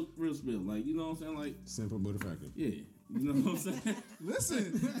even real spill. Like, you know what I'm saying? Like, Simple but effective. yeah. You know what I'm saying?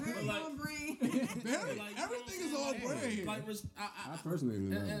 Listen, Very like- on brand. Barry, Like, everything you is know all what I'm saying? brand. Like, I personally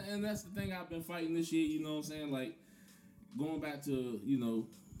love it. and that's the thing I've been fighting this year. You know what I'm saying? Like, going back to, you know,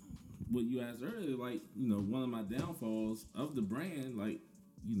 what you asked earlier, like, you know, one of my downfalls of the brand, like,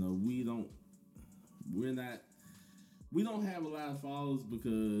 you know, we don't have a lot of followers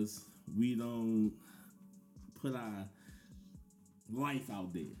because we don't put our life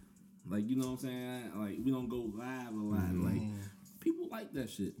out there. Like, you know what I'm saying? Like, we don't go live a lot. Like, people like that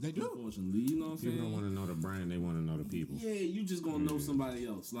shit. They do. Unfortunately, you know what I'm saying? People don't want to know the brand, they want to know the people. Yeah, you just gonna know somebody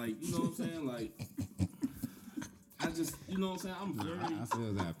else. Like, you know what I'm saying? Like, I just, you know what I'm saying? I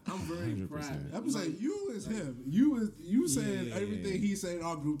feel that. I'm very 100%. private. I'm saying you is him. You saying Yeah. everything he said in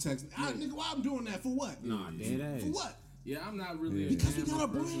our group text. Nigga, why I'm doing that for what? Nah, dead ass. For what? Yeah, I'm not really a Because we camera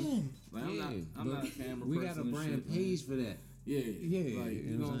got a person. brand. Like, I'm but not a camera we person. got a and brand shit, man. page for that. Yeah, Yeah, like,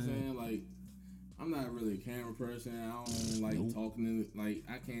 you know what I'm saying? Like, I'm not really a camera person. I don't like talking in it. Like,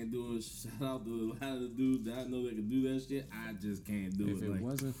 I can't do it. Shout out to a lot of the dudes that I know that can do that shit. I just can't do If it. it Like,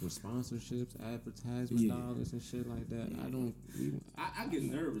 wasn't for sponsorships, advertisement Yeah. dollars and shit like that, I get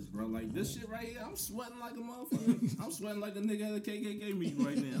nervous, bro. Like, this shit right here, I'm sweating like a motherfucker. I'm sweating like a nigga at a KKK meeting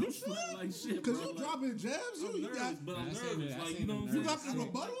right now. I'm sweating like shit, bro. Because you Like, dropping jabs. I'm You nervous, got but I'm I seen nervous. it, I Like, seen you know the what I'm you saying? got the I don't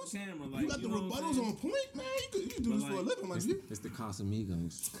like rebuttals? the camera. You Like, got the know what I'm rebuttals saying? on point, man. You do But this for a like, living, my G. it's the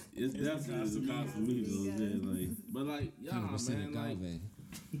Casamigos. It's definitely the Casamigos, yeah. Like, but like, y'all, 100% man, like, agave.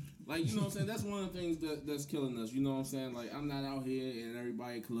 like, you know what I'm saying? That's one of the things that's killing us. You know what I'm saying? Like, I'm not out here in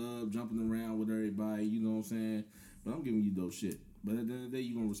everybody club jumping around with everybody. You know what I'm saying? But I'm giving you dope shit. But at the end of the day,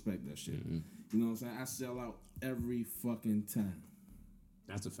 you gonna respect that shit. You know what I'm saying? I sell out every fucking time.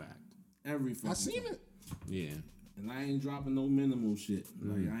 That's a fact. Every fucking I seen time. it. Yeah. And I ain't dropping no minimal shit.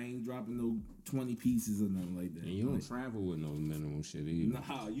 Like, I ain't dropping no 20 pieces or nothing like that. And you don't Like, travel with no minimal shit either.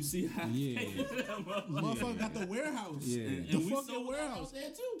 nah, you see how Yeah. Motherfucker got the warehouse. Yeah. And The we fuck sold your warehouse? out there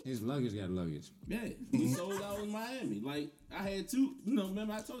too. His luggage got luggage. Yeah, we sold out in Miami. Like, I had two. You know,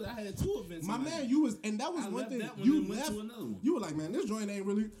 remember I told you I had two events. My in Miami. man, you was, and that was I one left thing. that one You and went left. to another one. You were like, man, this joint ain't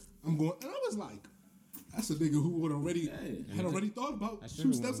really. I'm going, and I was like, that's a nigga who would already had already thought about I 2 should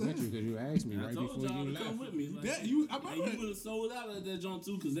have steps went with you ahead. because you asked me I right told before y'all you to come left. with me. Like, Yeah, I and remember you it. would have sold out at that joint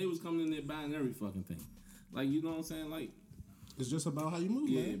too, because they was coming in there buying every fucking thing. Like, you know what I'm saying? Like, It's just about how you move,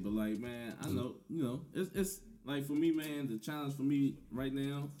 yeah, man. but like, man, I know, you know, it's like for me, man. The challenge for me right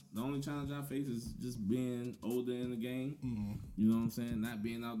now, the only challenge I face is just being older in the game. You know what I'm saying? Not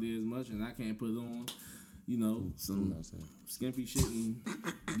being out there as much, and I can't put on, you know, some skimpy shit and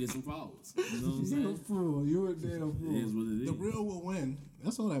get some followers. You know what I'm You a saying? fool. You a damn fool. It is what it The is. real will win.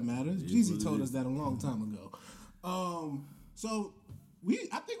 That's all that matters. what Jeezy it told is. us that a long time ago. So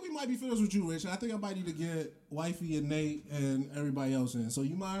I think we might be finished with you, Rich. I think I might need to get Wifey and Nate and everybody else in. So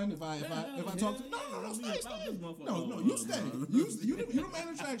you mind if I talk to no, stay. No, you stay. You the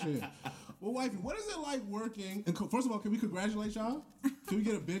main attraction here. Well, Wifey, what is it like working? And first of all, can we congratulate y'all? Can we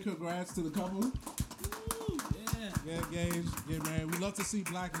get a big congrats to the couple? Get engaged, get married. We love to see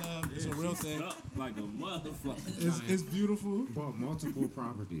black love. It's a real thing. Up like a motherfucker. It's beautiful. Bought multiple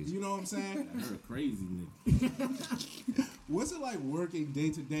properties. You know what I'm saying? You're a crazy nigga. What's it like working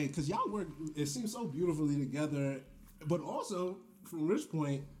day to day? Because y'all work, it seems so beautifully together, but also, from Rich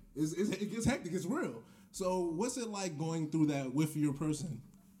point, it gets hectic, it's real. So what's it like going through that with your person?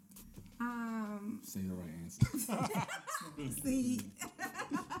 Say the right answer. See,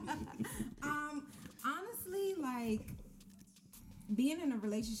 honestly, like being in a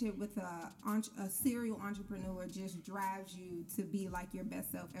relationship with a serial entrepreneur just drives you to be like your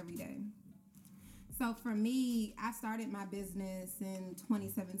best self every day. So for me, I started my business in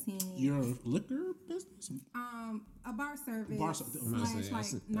 2017. Your liquor business? A bar service Bar service. I'm gonna say,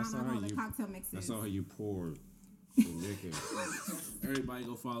 slash that's non-alcoholic cocktail mixes. I saw how you poured the liquor. Everybody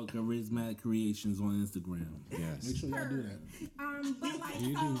go follow Charismatic Creations on Instagram. Yes. Make sure y'all do that. But like, Do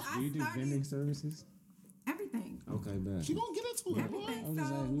you so do I vending started services? everything. Okay, bad. She gonna get into it. boy. Everything. I'm just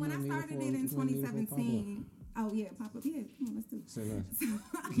So asking, we when might I need it started for- it in we might need it for a 2017, Oh yeah, pop up. Yeah, come on, let's do it. Say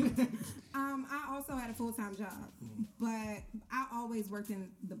less. I also had a full-time job, but I always worked in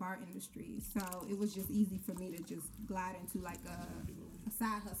the bar industry, so it was just easy for me to just glide into like a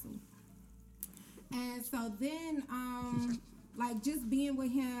side hustle. And so then, like just being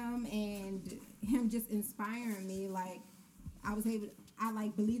with him and him just inspiring me, like I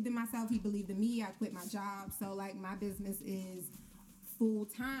like believed in myself. He believed in me. I quit my job, so like my business is full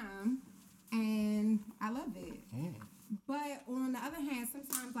time, and I love it. But on the other hand,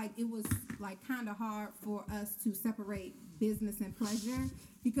 sometimes like it was like kind of hard for us to separate business and pleasure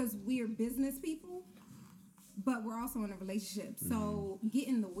because we're business people, but we're also in a relationship. So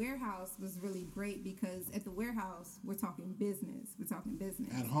getting the warehouse was really great because at the warehouse we're talking business.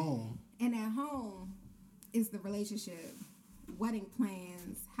 At home. And at home is the relationship, wedding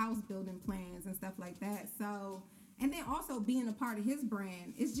plans, house building plans, and stuff like that. So, and then also being a part of his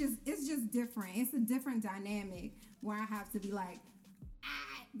brand, it's just different. It's a different dynamic where I have to be like,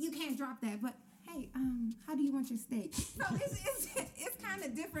 you can't drop that, but hey, how do you want your steak? So it's kind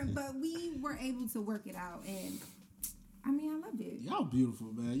of different, but we were able to work it out, and I mean, I loved it. Y'all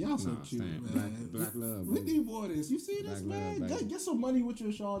beautiful, man. Y'all so cute, man. Black love. We need more of this. You see this, Black man? love, Get some money with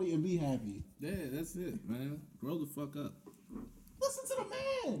your shawty and be happy. Yeah, that's it, man. Grow the fuck up. Listen to the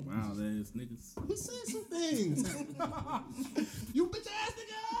man. Wow, there's niggas. He said some things. You bitch ass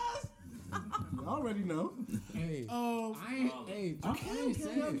niggas. You already know. Hey,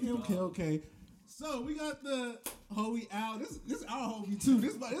 Okay. So we got the Hoey out. This our Hoey too.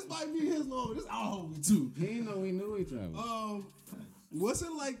 This might be his logo. This our Hoey too. he didn't know we knew each other. What's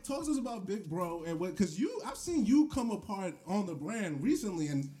it like? Talk to us about Big Bro and what? Because I've seen you come apart on the brand recently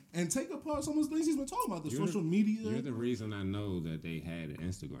and take apart some of the things he's been talking about, the social media. You're the reason I know that they had an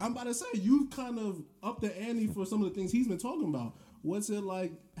Instagram. I'm about to say you kind of up the ante for some of the things he's been talking about. What's it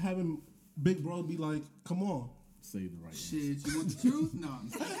like having Big Bro be like, come on? Say the right Shit, you want the truth? No.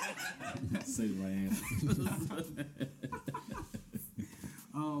 answer. Say the right answer.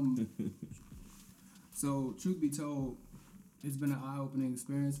 So truth be told, it's been an eye-opening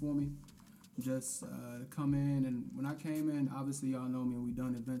experience for me. Just come in, and when I came in, obviously y'all know me, and we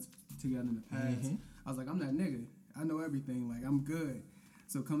done events together in the past. I was like, I'm that nigga. I know everything. Like, I'm good.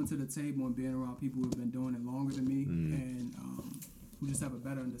 So coming to the table and being around people who've been doing it longer than me, and who just have a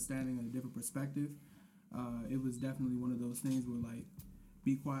better understanding and a different perspective, it was definitely one of those things where, like,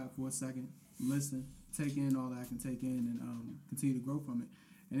 be quiet for a second, listen, take in all that I can take in, and continue to grow from it.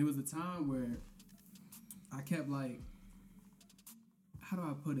 And it was a time where I kept, like, how do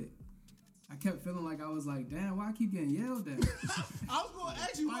I put it? I kept feeling like I was like, damn, why I keep getting yelled at? I was going to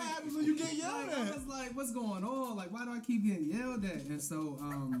ask you what happens when you get yelled Like, at. I was like, what's going on? Like, why do I keep getting yelled at? And so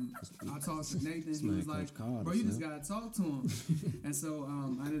I talked to Nathan. He was like, bro, you just got to talk to him. And so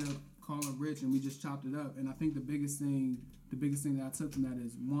I ended up calling Rich, and we just chopped it up. And I think the biggest thing that I took from that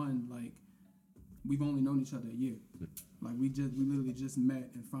is, one, like, we've only known each other a year. Like, we literally just met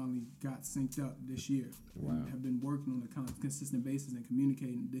and finally got synced up this year. Wow. And have been working on a consistent basis and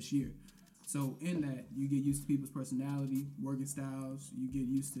communicating this year. So in that, you get used to people's personality, working styles. You get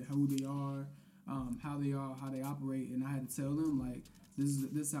used to who they are, how they operate. And I had to tell them, like, this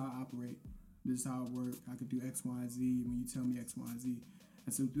is how I operate. This is how I work. I could do X, Y, Z when you tell me X, Y, Z.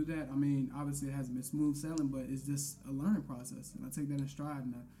 And so through that, I mean, obviously it hasn't been smooth sailing, but it's just a learning process. And I take that in stride.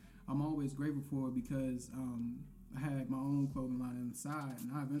 And I'm always grateful for it because I had my own clothing line on the side,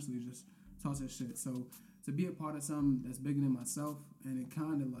 and I eventually just tossed that shit. So to be a part of something that's bigger than myself, and it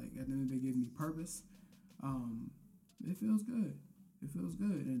kind of, like, at the end of the day gives me purpose, it feels good. It feels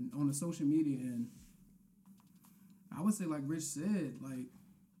good. And on the social media end, I would say, like Rich said, like,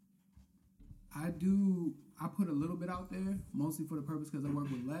 I put a little bit out there, mostly for the purpose because I work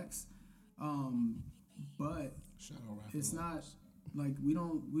with Lex, but it's not like we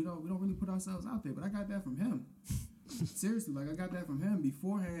don't really put ourselves out there. But I got that from him. Seriously, like, I got that from him.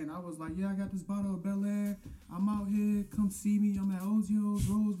 Beforehand, I was like, yeah, I got this bottle of Bel Air. I'm out here. Come see me. I'm at Ozio's,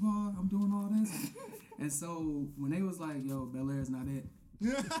 Rose Bar. I'm doing all this. And so when they was like, yo, Bel Air's not it.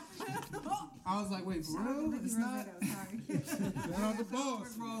 I was like, wait, for real? It's not? Shout out the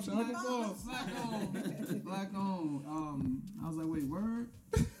boss. Shout out the boss. Black on. I was like, wait, word?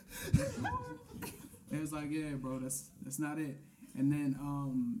 They was like, yeah, bro, that's not it. And then,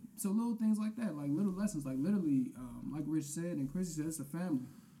 so little things like that, like little lessons, like literally, like Rich said and Chrissy said, it's a family.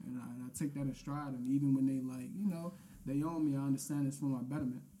 And I take that in stride. And even when they, like, you know, they own me, I understand it's for my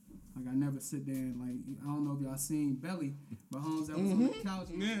betterment. Like, I never sit there and, like, I don't know if y'all seen Belly, but Holmes that was on the couch,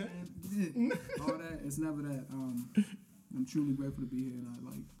 all that, it's never that. I'm truly grateful to be here, and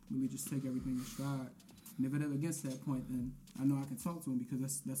I, like, really just take everything in stride. And if it ever gets to that point, then I know I can talk to him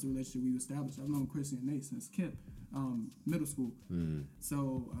because that's the relationship we've established. I've known Chrissy and Nate since Kip, middle school.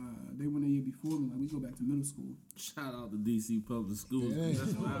 So they went a year before me. Like we go back to middle school. Shout out to DC Public Schools. Yeah.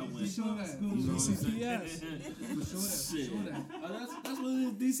 That's where I went. For sure that. DCPS. That's what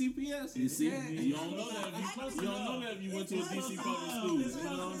it is, DCPS. You see, you don't know that if you went to a DC Public Schools. You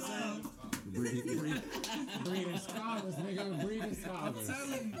know what I'm saying? Breeding scholars, nigga. Breeding scholars.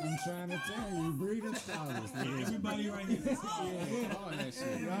 I'm trying to tell you, breeding scholars, nigga. Everybody right here. Yeah, all that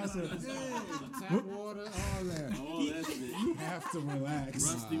shit. Tap water, all that. All that shit. You have to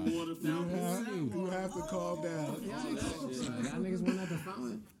relax. Rusty water fountain. You have to calm down. Y'all niggas went at the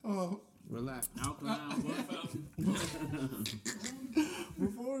fountain? Oh, Relax. Alkaline water fountain.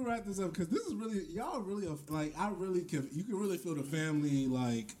 before we wrap this up, because this is really, y'all really, like, you can really feel the family,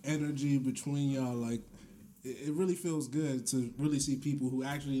 like, energy between y'all. Like, it really feels good to really see people who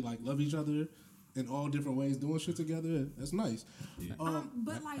actually, like, love each other in all different ways, doing shit together. That's nice. Yeah.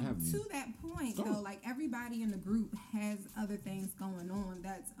 But like to that point though, like everybody in the group has other things going on.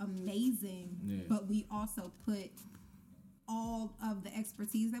 That's amazing. Yeah. But we also put all of the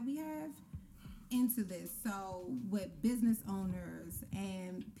expertise that we have into this. So with business owners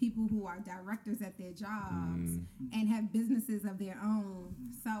and people who are directors at their jobs and have businesses of their own.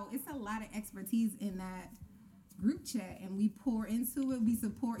 So it's a lot of expertise in that group chat, and we pour into it. We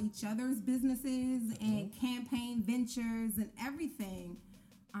support each other's businesses and campaign ventures and everything.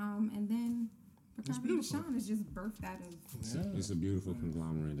 And then Ricardo Deshawn is just birthed out of. It's a beautiful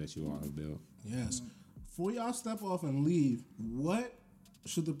conglomerate that you all have built. Yes. Before y'all step off and leave, what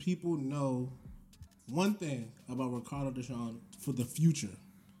should the people know? One thing about Ricardo Deshawn for the future.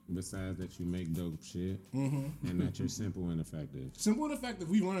 Besides that, you make dope shit, and that you're simple and effective. Simple and effective.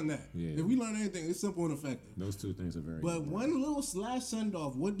 We learned that. Yeah. If we learn anything, it's simple and effective. Those two things are very But important. one little last send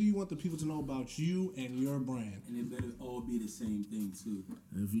off. What do you want the people to know about you and your brand? And it better all be the same thing too.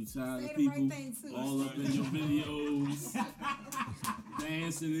 If you tired Say of the right people thing, too. all up in your videos,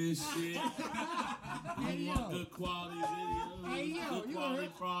 dancing and shit, you want good quality videos, good quality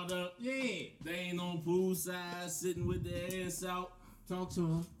product. Yeah. They ain't on poolside sitting with their ass out. Talk to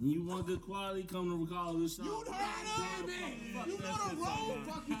him. You want good quality, come to Ricardo Deshawn. You heard him! You know the road!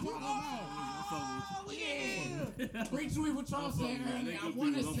 Fuck you talking about! Oh, yeah! Retweet what y'all said earlier. I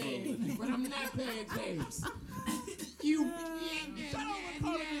want to say it, but I'm not paying James. You. Shout out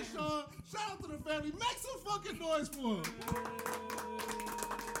Ricardo Deshawn. Shout out to the family. Make some fucking noise for him.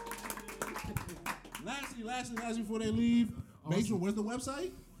 Lastly, before they leave, make sure, where's the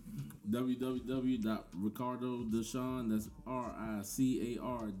website? www.ricardodeshawn, that's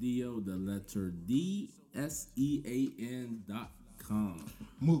RICARDO, the letter DSEAN.com.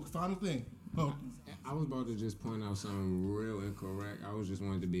 Mook, final thing. Oh, I was about to just point out something real incorrect. I was just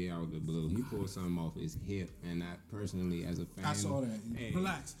wanted to be out of the blue. He pulled something off his hip, and I personally, as a fan, I saw that. Hey,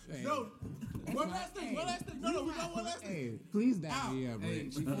 Relax. hey. No, one last thing. No, we got one last thing. Hey, please dap me up,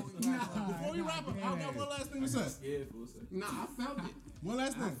 Rich. Before we wrap up, I got one last thing to say. Nah, I felt it. One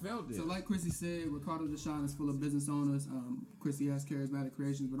last I thing. felt it. So like Chrissy said, Ricardo Deshawn is full of business owners. Chrissy has Charismatic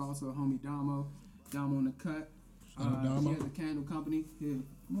Creations, but also a homie Damo on the cut. Damo. She has a candle company. Yeah,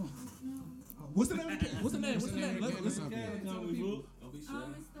 come on. What's the name? What's the name? Listen. It's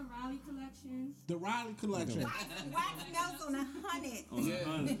the Raleigh collection. The Riley Collection. Wax melts on 100.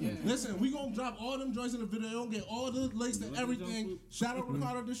 Yeah. Listen, we gonna drop all them joints in the video. Don't get all the links to everything. Shout out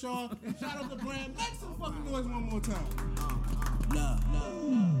Ricardo Deshawn. Shout out the brand. Make some fucking noise one more time. Love.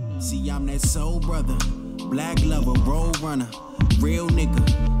 See, I'm that soul brother, black lover, road runner, real nigga,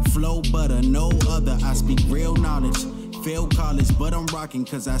 flow butter, no other. I speak real knowledge. Failed college, but I'm rocking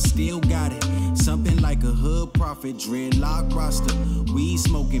cause I still got it. Something like a hood prophet, dreadlock roster. We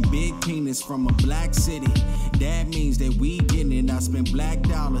smoking big penis from a black city. That means that we getting it. I spend black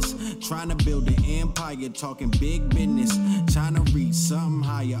dollars trying to build an empire, talking big business, trying to reach something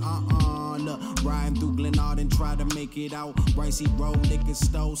higher. Look, riding through Glenarden, try to make it out. Ricey Road, liquor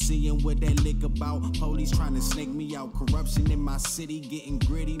store, seeing what that lick about. Police trying to snake me out. Corruption in my city, getting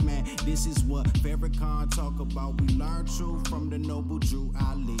gritty, man. This is what Farrakhan talk about. We learn truth from the noble Drew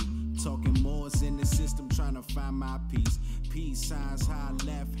Ali. Talking Moors in the system, trying to find my peace. Peace signs, high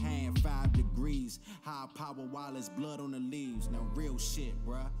left hand, 5 degrees. High power while it's blood on the leaves. Now real shit,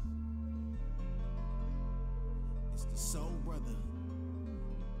 bruh. It's the soul brother.